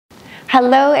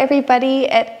Hello everybody,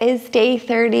 it is day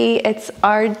 30. It's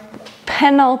our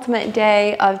penultimate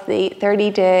day of the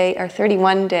 30-day or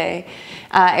 31-day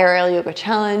aerial yoga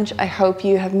challenge. I hope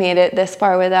you have made it this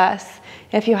far with us.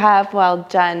 If you have, well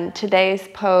done. Today's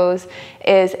pose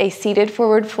is a seated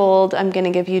forward fold. I'm going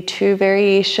to give you two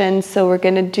variations. So we're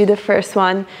going to do the first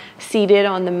one seated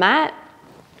on the mat.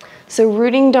 So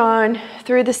rooting down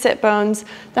through the sit bones,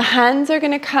 the hands are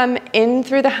going to come in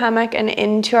through the hammock and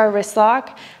into our wrist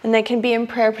lock, and they can be in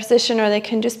prayer position or they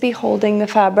can just be holding the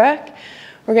fabric.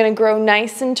 We're going to grow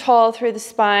nice and tall through the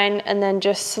spine and then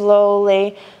just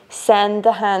slowly send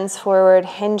the hands forward,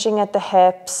 hinging at the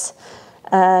hips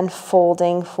and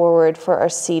folding forward for our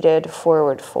seated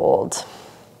forward fold.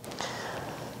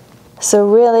 So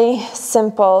really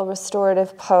simple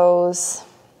restorative pose.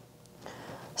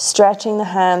 Stretching the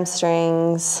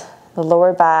hamstrings, the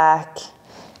lower back.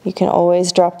 You can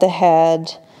always drop the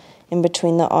head in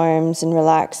between the arms and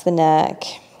relax the neck.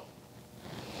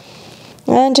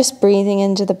 And just breathing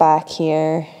into the back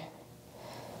here.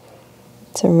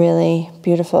 It's a really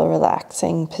beautiful,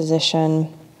 relaxing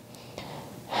position.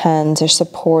 Hands are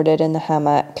supported in the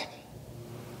hammock.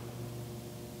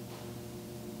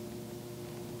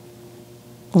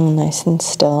 And nice and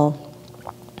still.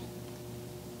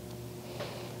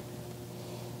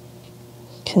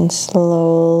 Can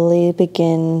slowly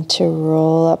begin to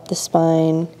roll up the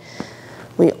spine.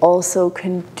 We also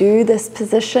can do this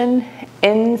position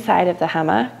inside of the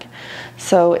hammock.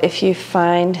 So if you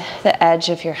find the edge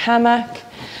of your hammock,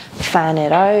 fan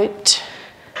it out.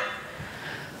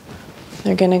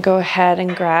 We're going to go ahead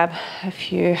and grab a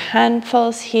few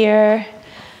handfuls here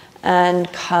and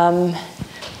come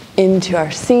into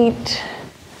our seat.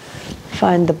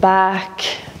 Find the back.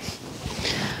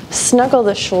 Snuggle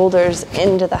the shoulders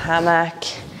into the hammock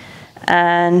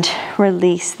and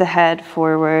release the head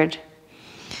forward.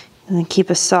 And then keep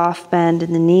a soft bend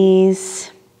in the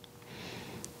knees.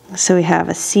 So we have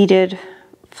a seated,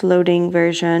 floating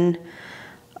version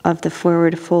of the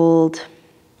forward fold.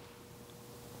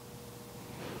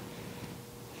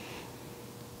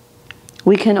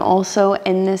 We can also,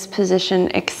 in this position,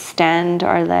 extend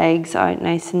our legs out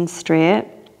nice and straight.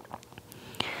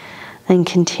 And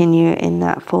continue in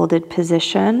that folded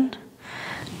position.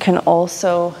 Can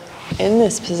also, in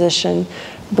this position,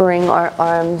 bring our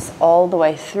arms all the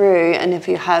way through. And if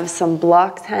you have some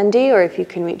blocks handy or if you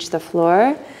can reach the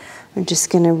floor, we're just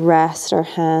going to rest our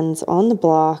hands on the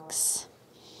blocks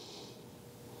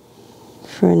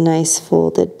for a nice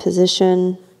folded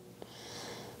position.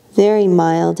 Very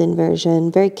mild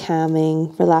inversion, very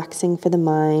calming, relaxing for the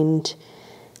mind.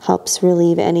 Helps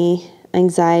relieve any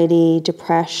anxiety,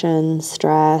 depression,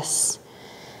 stress.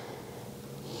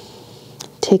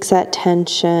 Takes that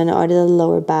tension out of the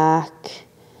lower back.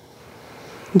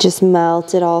 Just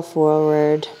melt it all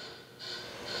forward.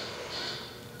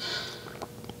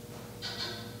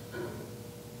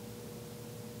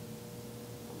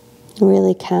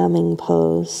 Really calming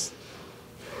pose.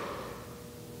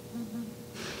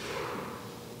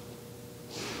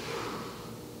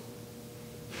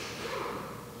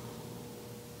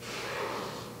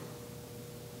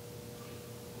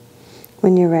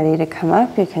 When you're ready to come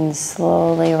up, you can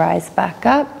slowly rise back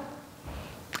up.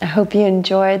 I hope you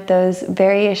enjoyed those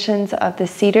variations of the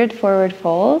seated forward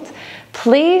fold.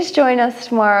 Please join us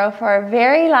tomorrow for our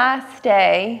very last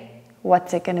day.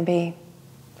 What's it going to be?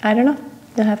 I don't know.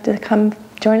 You'll have to come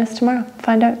join us tomorrow,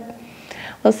 find out.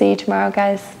 We'll see you tomorrow,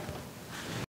 guys.